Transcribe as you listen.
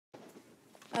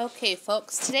Okay,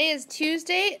 folks, today is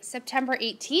Tuesday, September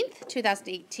 18th,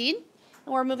 2018,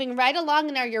 and we're moving right along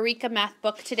in our Eureka math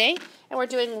book today, and we're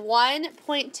doing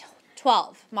 1.12,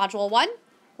 Module 1,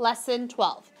 Lesson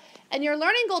 12. And your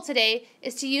learning goal today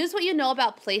is to use what you know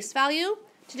about place value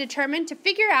to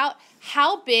figure out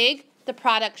how big the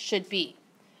product should be.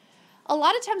 A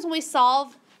lot of times when we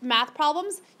solve math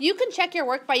problems, you can check your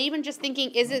work by even just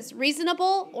thinking, is it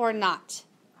reasonable or not?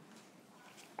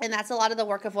 And that's a lot of the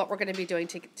work of what we're going to be doing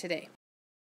today.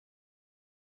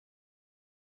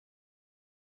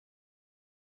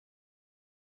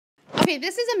 Okay,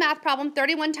 this is a math problem,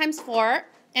 31 times 4,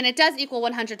 and it does equal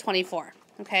 124,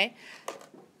 okay?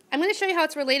 I'm going to show you how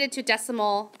it's related to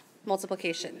decimal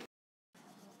multiplication.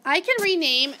 I can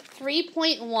rename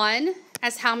 3.1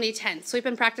 as how many tenths? So we've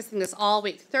been practicing this all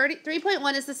week.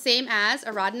 3.1 is the same as,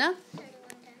 Aradhana?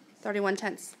 31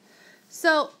 tenths.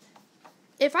 So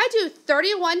if I do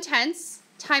 31 tenths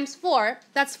times 4,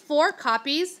 that's 4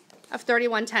 copies of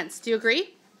 31 tenths. Do you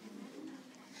agree?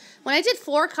 When I did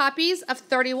 4 copies of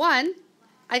 31,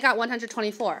 I got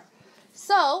 124.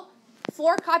 So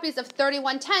 4 copies of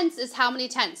 31 tenths is how many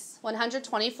tenths?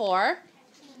 124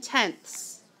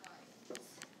 tenths.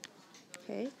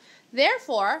 Okay.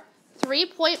 Therefore,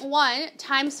 3.1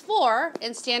 times 4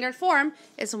 in standard form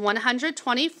is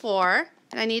 124,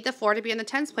 and I need the 4 to be in the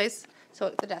tens place, so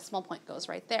the decimal point goes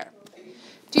right there.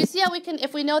 Do you see how we can,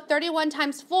 if we know 31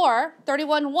 times 4,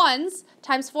 31 ones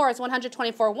times 4 is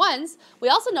 124 ones, we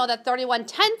also know that 31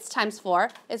 tenths times 4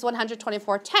 is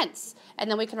 124 tenths, and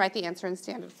then we can write the answer in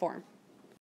standard form.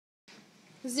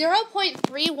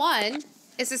 0.31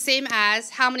 is the same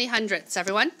as how many hundredths,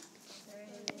 everyone?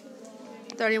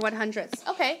 31 hundredths.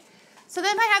 Okay, so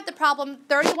then I have the problem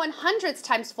 31 hundredths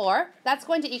times 4. That's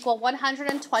going to equal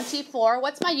 124.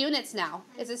 What's my units now?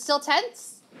 Is it still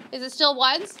tenths? Is it still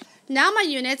ones? Now my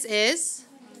units is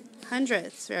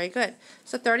hundredths. Very good.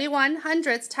 So 31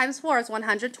 hundredths times 4 is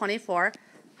 124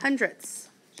 hundredths.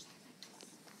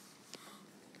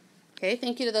 Okay,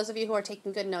 thank you to those of you who are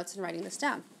taking good notes and writing this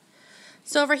down.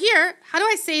 So over here, how do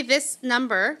I say this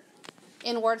number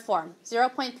in word form?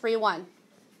 0.31.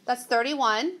 That's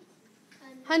 31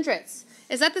 hundredths.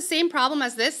 Is that the same problem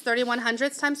as this, 31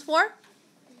 hundredths times 4?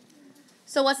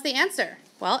 So what's the answer?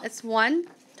 Well, it's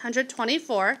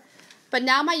 124, but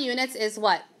now my units is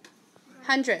what?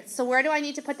 Hundredths. So where do I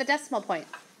need to put the decimal point?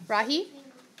 Rahi?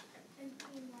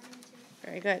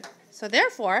 Very good. So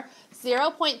therefore,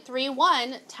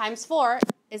 0.31 times 4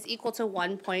 is equal to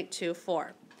 1.24.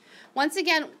 Once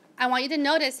again, I want you to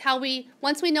notice how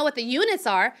once we know what the units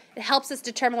are, it helps us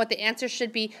determine what the answer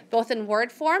should be both in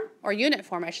word form, or unit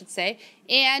form I should say,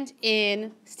 and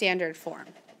in standard form.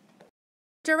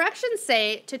 Directions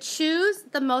say to choose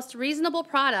the most reasonable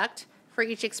product for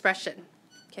each expression,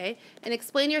 okay? And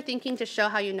explain your thinking to show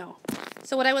how you know.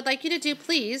 So what I would like you to do,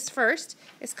 please, first,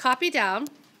 is copy down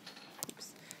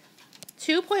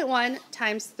 2.1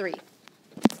 times 3.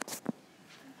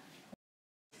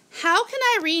 How can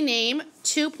I rename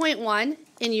 2.1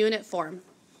 in unit form?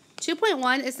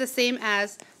 2.1 is the same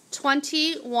as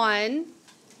 21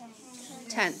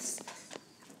 tenths.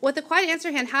 With the quiet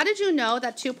answer hand, how did you know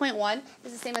that 2.1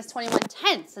 is the same as 21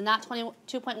 tenths and not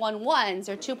 2.1 ones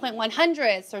or 2.1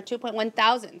 hundredths or 2.1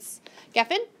 thousandths?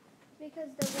 Geffen? Because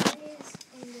the 1 is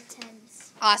in the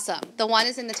tens. Awesome. The 1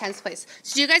 is in the tens place.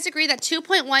 So do you guys agree that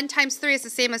 2.1 times 3 is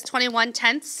the same as 21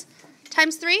 tenths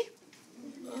times 3?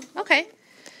 Okay.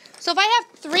 So if I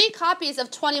have 3 copies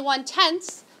of 21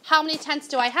 tenths, how many tenths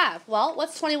do I have? Well,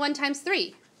 what's 21 times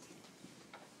 3?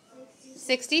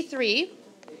 63.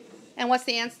 And what's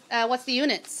the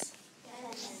units?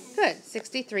 Good,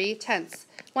 63 tenths.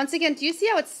 Once again, do you see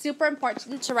how it's super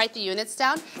important to write the units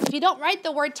down? If you don't write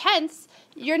the word tenths,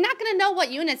 you're not going to know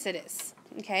what units it is.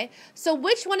 Okay? So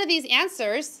which one of these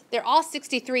answers, they're all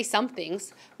 63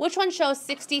 somethings, which one shows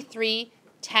 63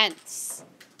 tenths?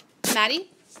 Maddie?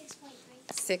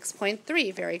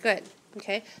 6.3, very good.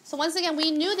 Okay, so once again,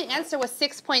 we knew the answer was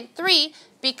 6.3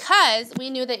 because we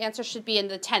knew the answer should be in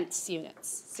the tenths units,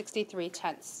 63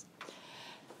 tenths.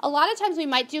 A lot of times we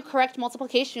might do correct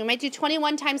multiplication. We might do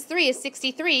 21 times 3 is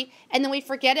 63, and then we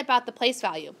forget about the place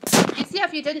value. You see how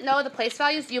if you didn't know the place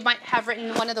values, you might have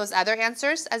written one of those other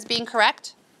answers as being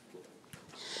correct?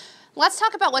 Let's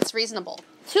talk about what's reasonable.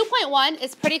 2.1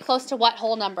 is pretty close to what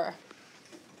whole number?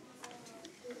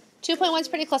 2.1 is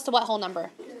pretty close to what whole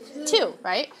number? 2,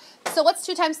 right? So what's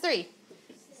 2 times 3?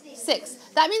 6.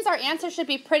 That means our answer should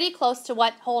be pretty close to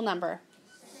what whole number?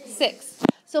 6.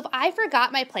 So if I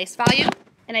forgot my place value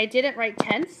and I didn't write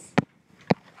tenths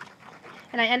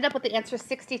and I end up with the answer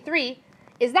 63,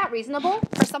 is that reasonable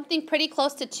for something pretty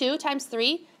close to 2 times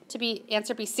 3 to be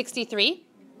answer be 63?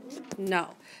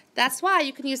 No. That's why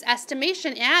you can use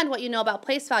estimation and what you know about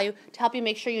place value to help you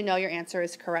make sure you know your answer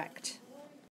is correct.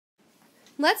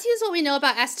 Let's use what we know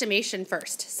about estimation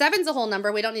first. 7's a whole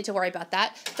number. We don't need to worry about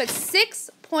that. But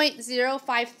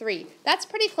 6.053. That's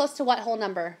pretty close to what whole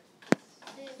number?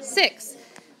 6.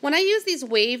 When I use these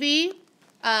wavy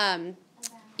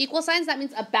equal signs, that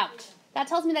means about. That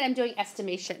tells me that I'm doing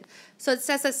estimation. So it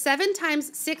says that 7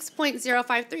 times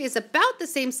 6.053 is about the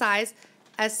same size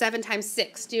as 7 times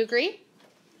 6. Do you agree?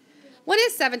 What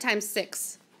is 7 times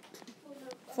 6?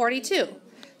 42.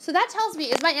 So that tells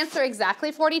me, is my answer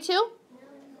exactly 42?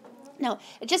 No,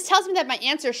 it just tells me that my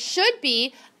answer should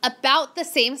be about the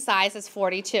same size as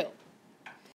 42.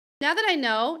 Now that I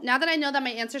know that my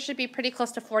answer should be pretty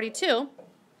close to 42,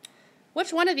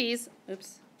 which one of these,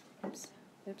 oops,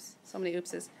 so many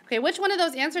oopses. Okay, which one of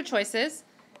those answer choices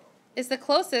is the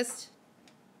closest,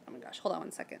 oh my gosh, hold on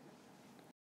one second.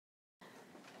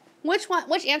 Which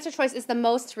answer choice is the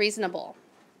most reasonable?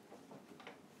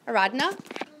 Aradhana? The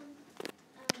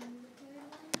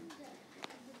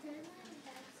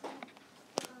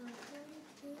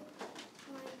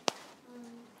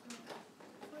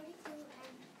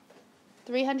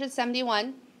third one, that's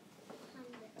 371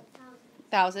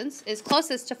 thousandths is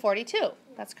closest to 42.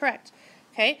 That's correct.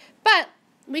 Okay, but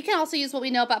we can also use what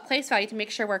we know about place value to make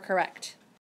sure we're correct.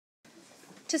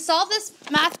 To solve this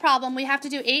math problem, we have to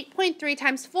do 8.3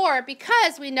 times 4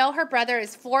 because we know her brother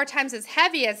is 4 times as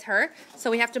heavy as her,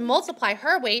 so we have to multiply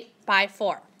her weight by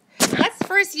 4. Let's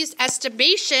first use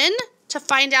estimation to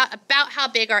find out about how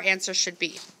big our answer should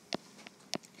be.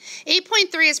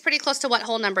 8.3 is pretty close to what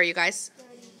whole number, you guys?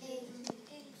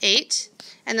 8.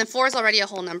 And then 4 is already a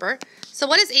whole number. So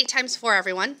what is 8 times 4,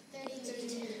 everyone?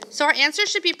 32. So our answer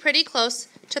should be pretty close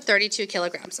to 32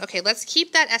 kilograms. Okay, let's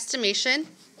keep that estimation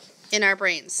in our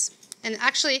brains. And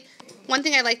actually, one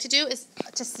thing I like to do is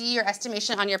to see your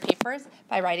estimation on your papers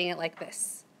by writing it like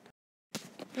this.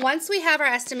 Once we have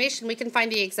our estimation, we can find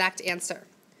the exact answer.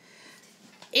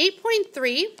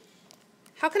 8.3,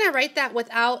 how can I write that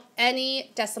without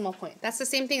any decimal point? That's the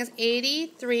same thing as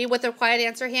 83 with a quiet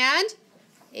answer hand.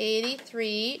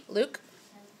 83, Luke,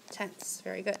 tenths.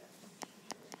 Very good.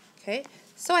 Okay,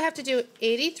 so I have to do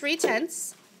 83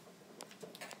 tenths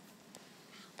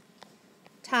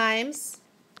times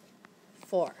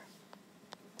 4.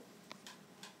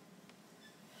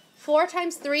 4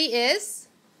 times 3 is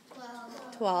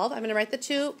 12. I'm going to write the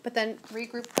 2, but then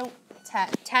regroup the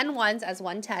 10 ones as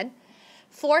 110.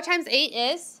 4 times 8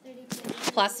 is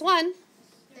 32. plus 1.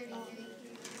 33.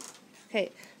 Okay,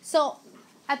 so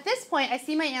at this point, I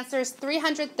see my answer is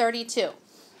 332.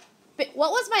 But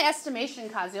what was my estimation,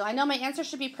 Kazu? I know my answer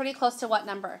should be pretty close to what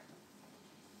number?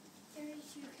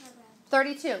 32 kilograms.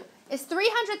 32. Is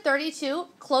 332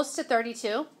 close to 32?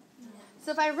 No.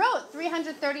 So if I wrote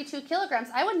 332 kilograms,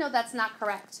 I would know that's not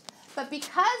correct. But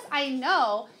because I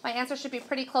know my answer should be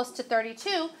pretty close to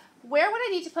 32, where would I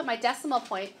need to put my decimal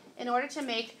point in order to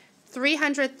make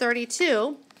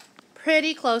 332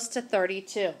 pretty close to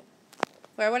 32?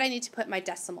 Where would I need to put my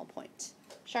decimal point?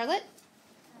 Charlotte?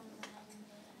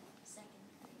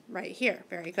 Right here.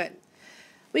 Very good.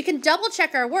 We can double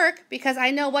check our work because I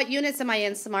know what units am I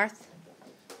in, Samarth?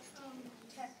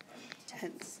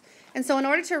 Tenths. And so in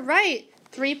order to write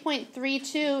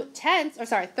 3.32 tenths, or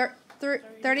sorry,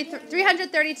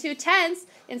 332 tenths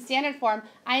in standard form,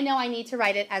 I know I need to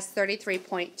write it as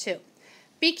 33.2.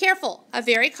 Be careful. A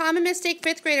very common mistake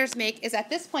 5th graders make is at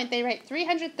this point they write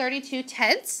 332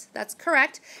 tenths, that's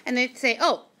correct, and they say,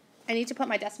 oh, I need to put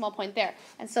my decimal point there.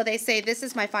 And so they say, this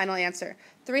is my final answer,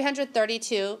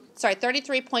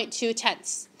 33.2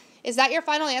 tenths. Is that your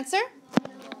final answer?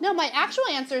 No, my actual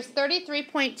answer is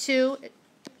 33.2.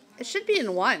 It should be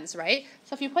in ones, right?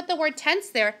 So if you put the word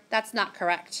tenths there, that's not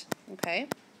correct, okay?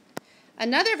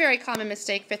 Another very common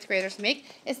mistake 5th graders make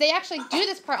is they actually do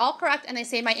this part all correct and they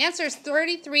say, my answer is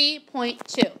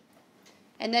 33.2.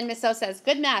 And then Miss O says,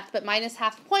 good math, but minus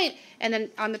half a point. And then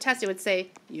on the test it would say,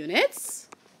 units.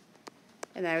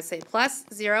 And I would say plus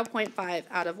 0.5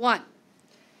 out of 1.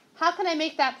 How can I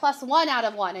make that plus 1 out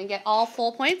of 1 and get all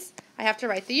full points? I have to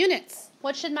write the units.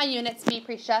 What should my units be,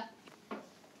 Prisha? 33.2.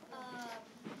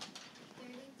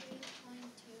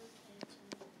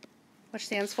 Which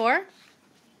stands for?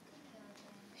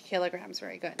 Kilograms.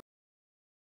 Very good.